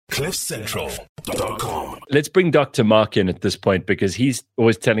CliffCentral.com. Let's bring Dr. Mark in at this point, because he's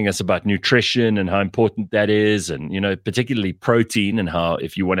always telling us about nutrition and how important that is, and particularly protein, and how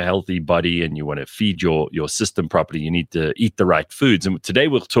if you want a healthy body and you want to feed your system properly, you need to eat the right foods. And today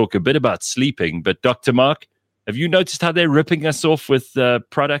we'll talk a bit about sleeping. But Dr. Mark, have you noticed how they're ripping us off with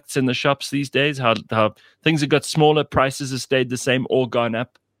products in the shops these days? How things have got smaller, prices have stayed the same or gone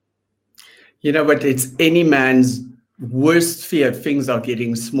up? You know what? It's any man's worst fear. Things are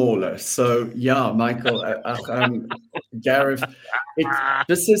getting smaller. So yeah, Michael, Gareth,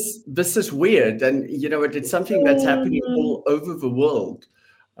 this is weird, and you know what? It's something that's happening all over the world.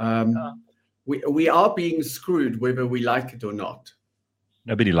 We are being screwed, whether we like it or not.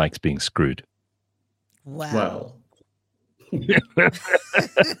 Nobody likes being screwed. Wow. Well,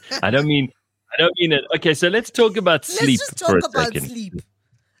 I don't mean it. Okay, so let's talk about sleep for a second. Sleep.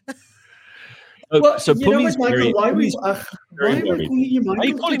 Well, so you know what, Michael? Why are we calling you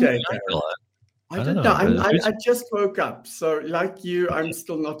Michael today? I don't know. I just woke up, so like you, I'm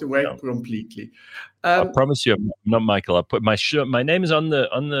still not awake completely. I promise you, I'm not Michael. I put my name is on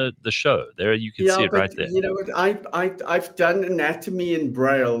the show. There, you can see it right there. You know what? I've done anatomy in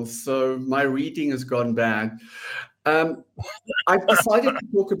Braille, so my reading has gone bad. I've decided to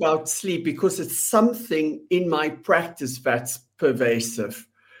talk about sleep because it's something in my practice that's pervasive.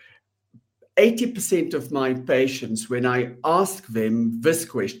 80% of my patients, when I ask them this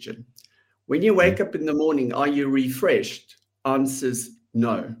question, when you wake up in the morning, are you refreshed? Answers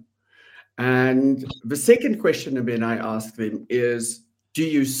no. And the second question when I ask them is, do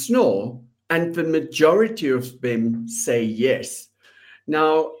you snore? And the majority of them say yes.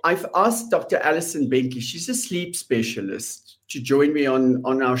 Now, I've asked Dr. Alison Benke, she's a sleep specialist, to join me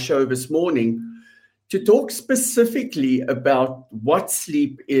on our show this morning to talk specifically about what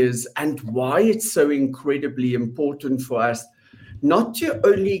sleep is and why it's so incredibly important for us, not to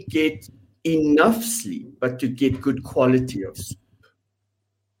only get enough sleep, but to get good quality of sleep.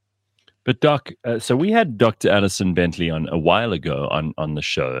 But Doc, so we had Dr. Alison Bentley on a while ago on the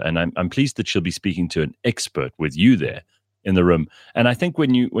show, and I'm pleased that she'll be speaking to an expert with you there in the room. And I think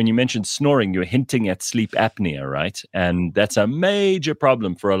when you mentioned snoring, you're hinting at sleep apnea, right? And that's a major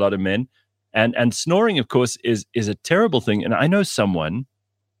problem for a lot of men. And snoring, of course, is a terrible thing. And I know someone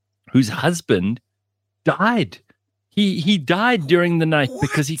whose husband died. He died during the night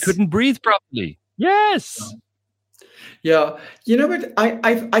because he couldn't breathe properly. Yes. Yeah. You know what?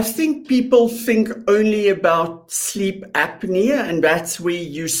 I think people think only about sleep apnea, and that's where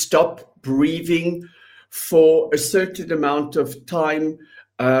you stop breathing for a certain amount of time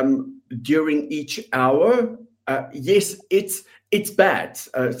during each hour. Yes, it's bad.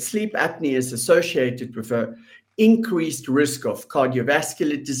 Sleep apnea is associated with an increased risk of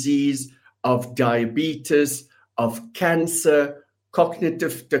cardiovascular disease, of diabetes, of cancer,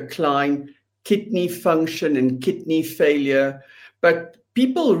 cognitive decline, kidney function, and kidney failure. But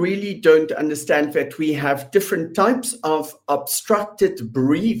people really don't understand that we have different types of obstructed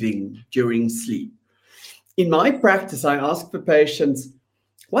breathing during sleep. In my practice, I ask the patients,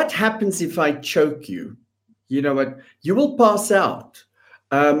 what happens if I choke you? You know what? You will pass out.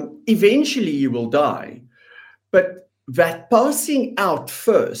 Eventually, you will die. But that passing out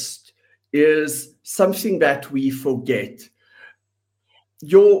first is something that we forget.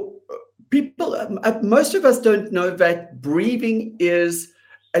 Most of us don't know that breathing is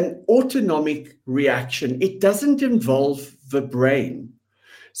an autonomic reaction. It doesn't involve the brain.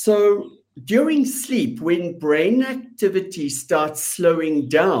 So during sleep, when brain activity starts slowing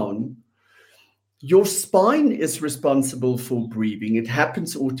down, your spine is responsible for breathing. It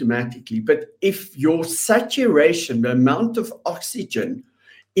happens automatically. But if your saturation, the amount of oxygen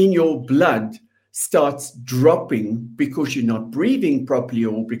in your blood starts dropping because you're not breathing properly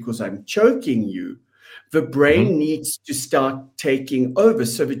or because I'm choking you, the brain needs to start taking over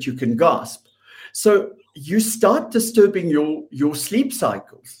so that you can gasp. So you start disturbing your sleep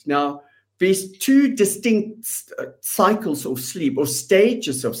cycles. Now, there's two distinct cycles of sleep or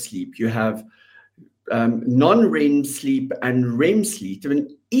stages of sleep. You have non-REM sleep and REM sleep, and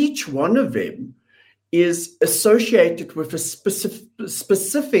each one of them is associated with a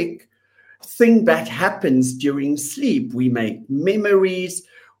specific thing that happens during sleep. We make memories,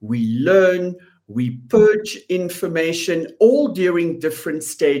 we learn, we purge information, all during different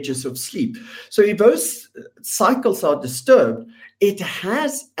stages of sleep. So if those cycles are disturbed, it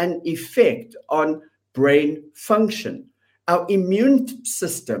has an effect on brain function. Our immune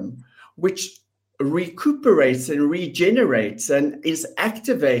system, which recuperates and regenerates and is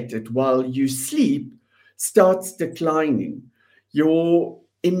activated while you sleep, starts declining. Your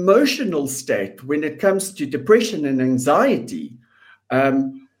emotional state when it comes to depression and anxiety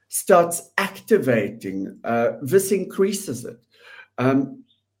starts activating, this increases it.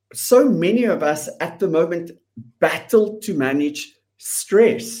 So many of us at the moment battle to manage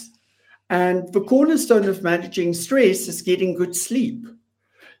stress. And the cornerstone of managing stress is getting good sleep.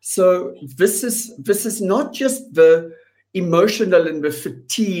 So this is not just the emotional and the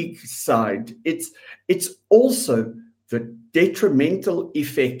fatigue side. It's also the detrimental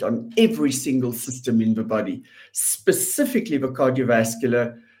effect on every single system in the body, specifically the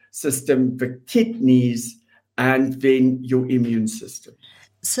cardiovascular system, the kidneys, and then your immune system.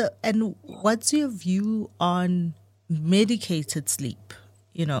 So, and what's your view on medicated sleep?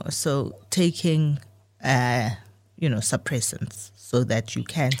 So taking, suppressants so that you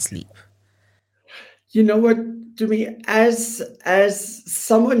can sleep. You know what, to me, as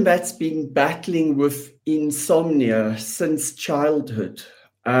someone that's been battling with insomnia since childhood,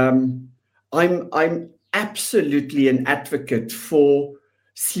 I'm absolutely an advocate for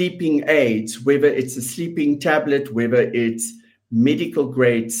sleeping aids, whether it's a sleeping tablet, whether it's medical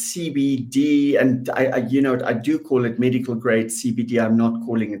grade CBD, and I do call it medical grade CBD. I'm not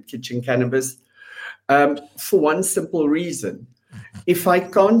calling it kitchen cannabis, for one simple reason. If I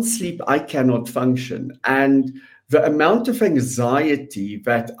can't sleep, I cannot function. And the amount of anxiety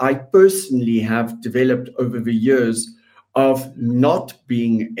that I personally have developed over the years of not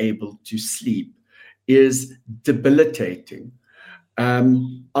being able to sleep is debilitating.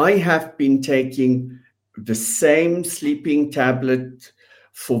 I have been taking the same sleeping tablet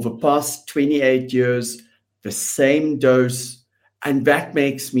for the past 28 years, the same dose, and that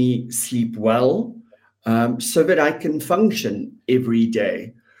makes me sleep well, so that I can function every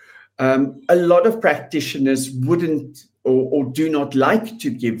day. A lot of practitioners wouldn't or do not like to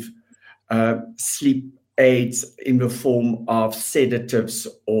give sleep aids in the form of sedatives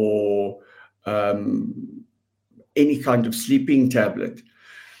or any kind of sleeping tablet.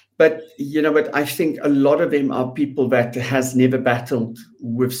 But I think a lot of them are people that has never battled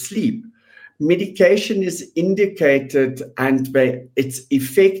with sleep. Medication is indicated and it's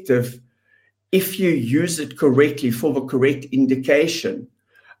effective if you use it correctly for the correct indication.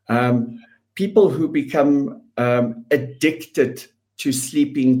 People who become addicted to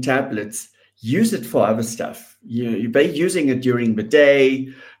sleeping tablets use it for other stuff. They're using it during the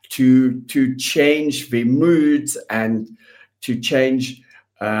day to change their moods and to change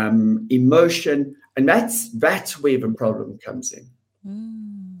emotion, and that's where the problem comes in.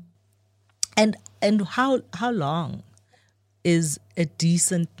 And how long is a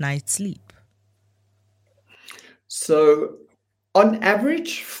decent night's sleep? So on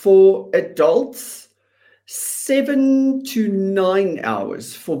average for adults, 7 to 9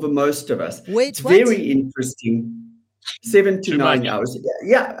 hours for the most of us. Wait, it's what? Very interesting. 7 to 9 hours.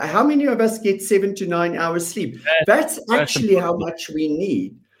 Yeah. How many of us get 7 to 9 hours sleep? That's actually how much we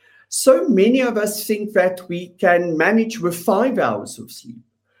need. So many of us think that we can manage with 5 hours of sleep.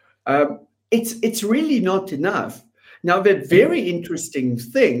 It's really not enough. Now, the very interesting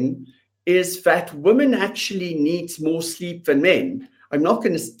thing is that women actually needs more sleep than men. I'm not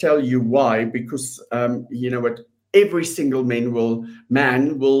going to tell you why, because every single man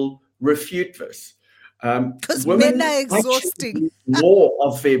will refute this. Because men are exhausting. More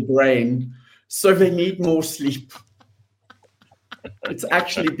of their brain, so they need more sleep. It's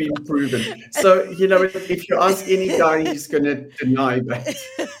actually been proven. So, if you ask any guy, he's going to deny that.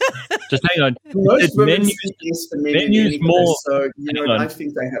 Just hang on. Most women sleep less than men use more. So, I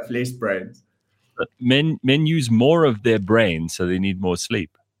think they have less brains. Men use more of their brain, so they need more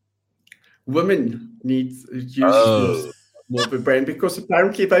sleep. Women use more of their brain because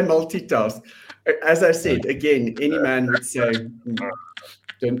apparently they multitask. As I said, again, any man would say,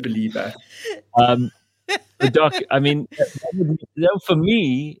 don't believe that. Doc, I mean, for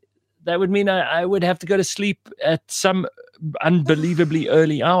me, that would mean I would have to go to sleep at some unbelievably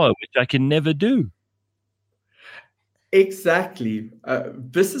early hour, which I can never do. Exactly.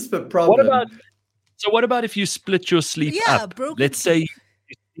 This is the problem. What about if you split your sleep up? Let's say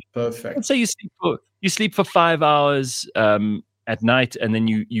perfect. Let's say you sleep for 5 hours at night, and then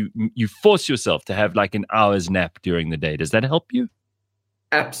you force yourself to have like an hour's nap during the day. Does that help you?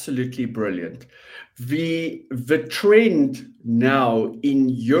 Absolutely brilliant. The trend now in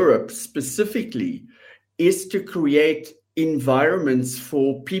Europe specifically is to create environments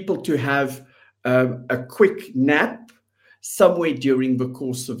for people to have a quick nap somewhere during the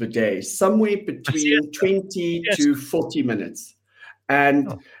course of a day, somewhere between 20 to 40 minutes.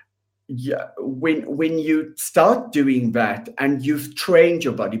 And when you start doing that and you've trained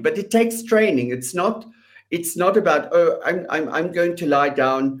your body, but it takes training. It's not about, I'm going to lie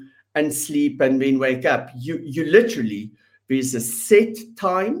down and sleep and then wake up. You literally, There's a set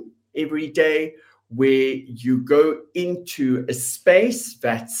time every day where you go into a space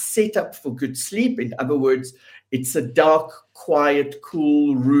that's set up for good sleep. In other words, it's a dark, quiet,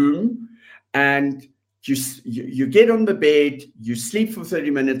 cool room, and you get on the bed, you sleep for 30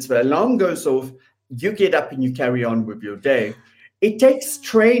 minutes, the alarm goes off, you get up and you carry on with your day. It takes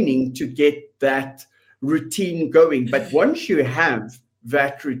training to get that routine going, but once you have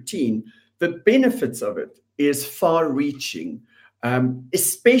that routine, the benefits of it is far-reaching,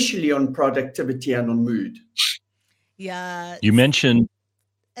 especially on productivity and on mood. Yeah. You mentioned.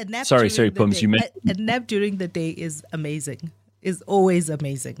 A nap Sorry, during the Poms. day- You mentioned. a nap during the day is amazing. Is always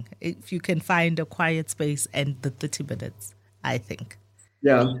amazing if you can find a quiet space and the 30 minutes, I think.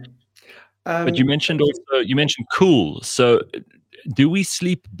 Yeah. But you mentioned cool. So, do we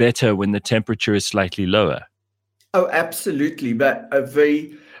sleep better when the temperature is slightly lower? Oh, absolutely. But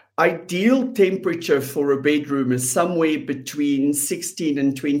the ideal temperature for a bedroom is somewhere between 16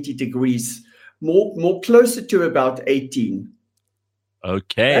 and 20 degrees, more closer to about 18.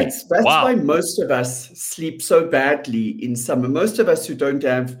 Okay. That's Wow. why most of us sleep so badly in summer. Most of us who don't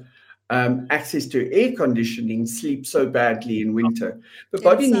have access to air conditioning sleep so badly in winter. The In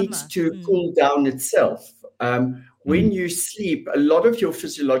body summer. needs to cool down itself. When you sleep, a lot of your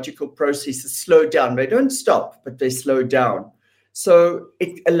physiological processes slow down. They don't stop, but they slow down. So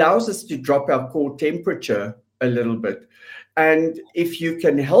it allows us to drop our core temperature a little bit. And if you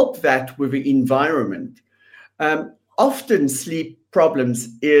can help that with the environment, often sleep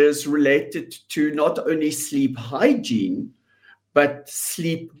problems is related to not only sleep hygiene, but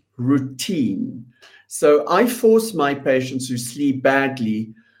sleep routine. So I force my patients who sleep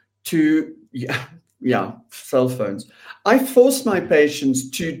badly to, cell phones. I force my patients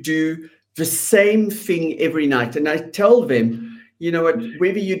to do the same thing every night. And I tell them, you know what,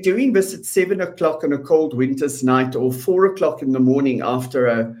 whether you're doing this at 7 o'clock on a cold winter's night or 4 o'clock in the morning after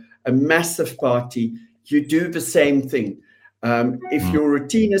a massive party, you do the same thing. If your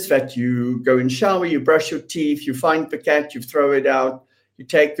routine is that you go and shower, you brush your teeth, you find the cat, you throw it out, you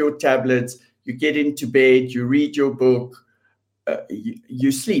take your tablets, you get into bed, you read your book,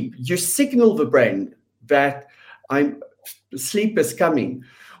 you sleep. You signal the brain that sleep is coming.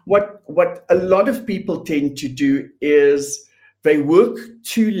 What a lot of people tend to do is they work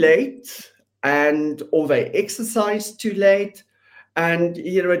too late or they exercise too late. And,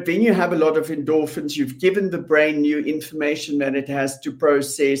 when you have a lot of endorphins, you've given the brain new information that it has to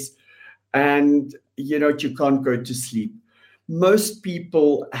process, and, you can't go to sleep. Most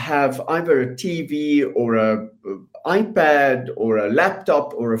people have either a TV or an iPad or a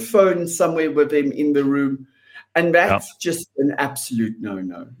laptop or a phone somewhere with them in the room. And that's just an absolute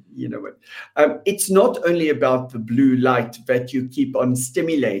no-no. It's not only about the blue light that you keep on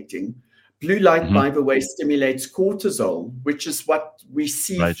stimulating. Blue light, by the way, stimulates cortisol, which is what we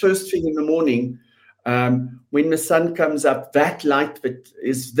see first thing in the morning. When the sun comes up, that light that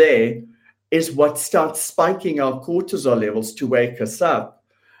is there is what starts spiking our cortisol levels to wake us up.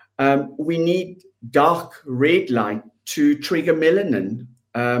 We need dark red light to trigger melanin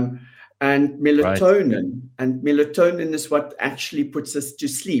and melatonin. And melatonin is what actually puts us to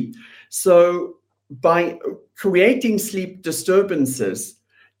sleep. So by creating sleep disturbances,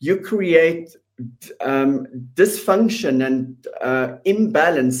 you create dysfunction and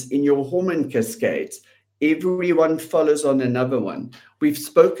imbalance in your hormone cascades. Everyone follows on another one. We've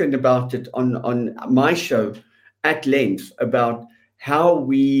spoken about it on my show at length about how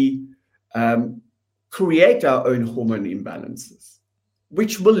we create our own hormone imbalances,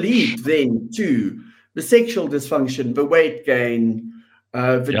 which will lead then to the sexual dysfunction, the weight gain,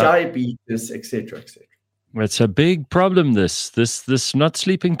 the diabetes, etc., etc. It's a big problem. This not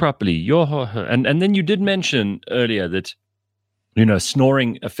sleeping properly. And then you did mention earlier that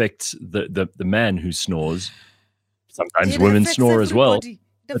snoring affects the man who snores. Sometimes women snore as well. It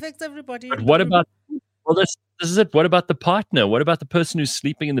affects everybody. But what about? Well, this is it. What about the partner? What about the person who's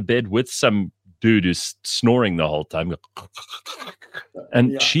sleeping in the bed with some dude who's snoring the whole time?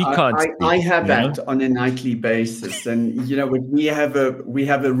 And she can't sleep. I have that on a nightly basis, and we have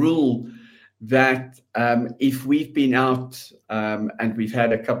a rule that if we've been out and we've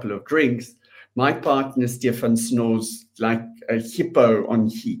had a couple of drinks, my partner Stefan snores like a hippo on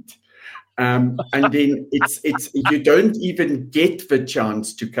heat. And then it's you don't even get the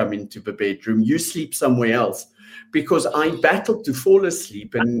chance to come into the bedroom. You sleep somewhere else, because I battle to fall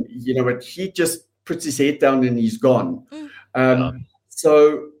asleep, and he just puts his head down and he's gone.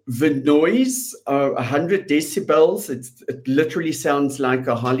 So the noise, 100 decibels, it literally sounds like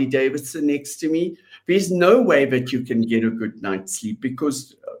a Harley Davidson next to me. There's no way that you can get a good night's sleep,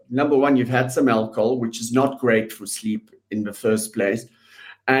 because number one, you've had some alcohol, which is not great for sleep in the first place.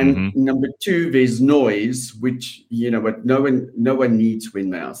 And number two, there's noise, which, what no one needs when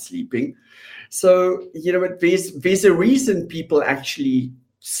they are sleeping. So, there's a reason people actually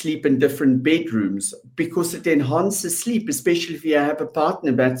sleep in different bedrooms, because it enhances sleep, especially if you have a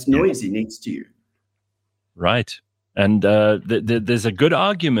partner that's noisy next to you. Right. And there's a good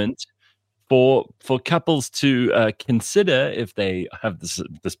argument for couples to consider, if they have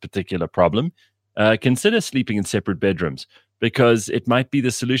this particular problem, consider sleeping in separate bedrooms, because it might be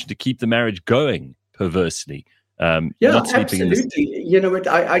the solution to keep the marriage going perversely. Not sleeping absolutely.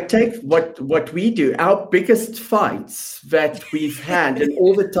 I take what we do. Our biggest fights that we've had, and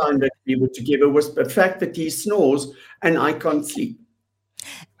all the time that we were together, was the fact that he snores and I can't sleep.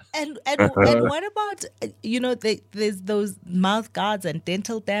 And what about, there's those mouth guards and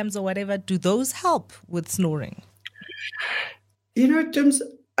dental dams or whatever. Do those help with snoring? Terms.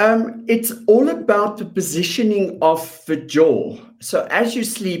 It's all about the positioning of the jaw. So as you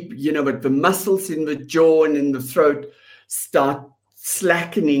sleep, the muscles in the jaw and in the throat start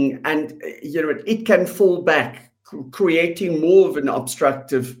slackening, and it can fall back, creating more of an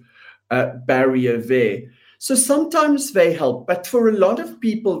obstructive barrier there. So sometimes they help, but for a lot of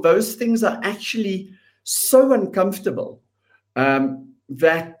people, those things are actually so uncomfortable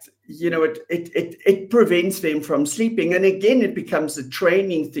that it prevents them from sleeping. And again, it becomes a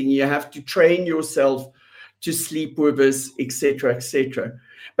training thing. You have to train yourself to sleep with us, etc., etc.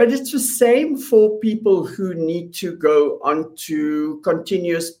 But it's the same for people who need to go onto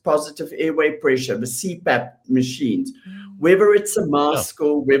continuous positive airway pressure, the CPAP machines, whether it's a mask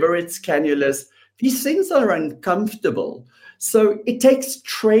or whether it's cannulas. These things are uncomfortable. So it takes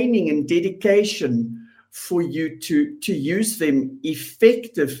training and dedication for you to use them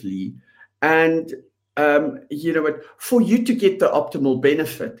effectively, and for you to get the optimal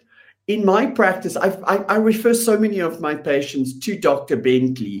benefit. In my practice, I refer so many of my patients to Dr.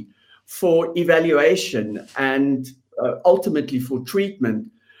 Bentley for evaluation and ultimately for treatment.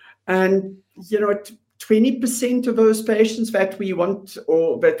 And 20% of those patients that we want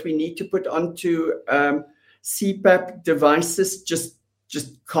or that we need to put onto CPAP devices just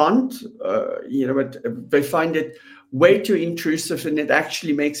can't, they find it way too intrusive, and it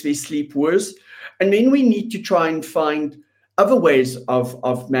actually makes their sleep worse. And then we need to try and find other ways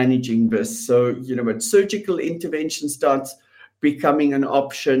of managing this. So, surgical intervention starts becoming an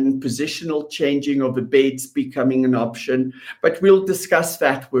option, positional changing of the beds becoming an option, but we'll discuss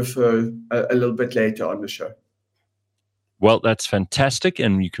that with her a little bit later on the show. Well, that's fantastic,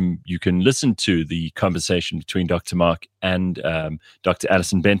 and you can listen to the conversation between Dr. Mark and Dr.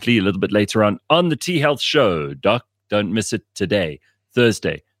 Alison Bentley a little bit later on the T Health Show. Doc, don't miss it today,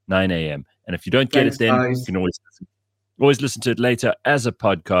 Thursday, 9 a.m. And if you don't get it then, guys. You can always listen to it later as a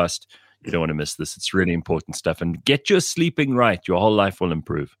podcast. You don't want to miss this. It's really important stuff. And get your sleeping right. Your whole life will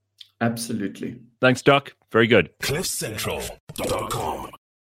improve. Absolutely. Thanks, Doc. Very good. CliffCentral.com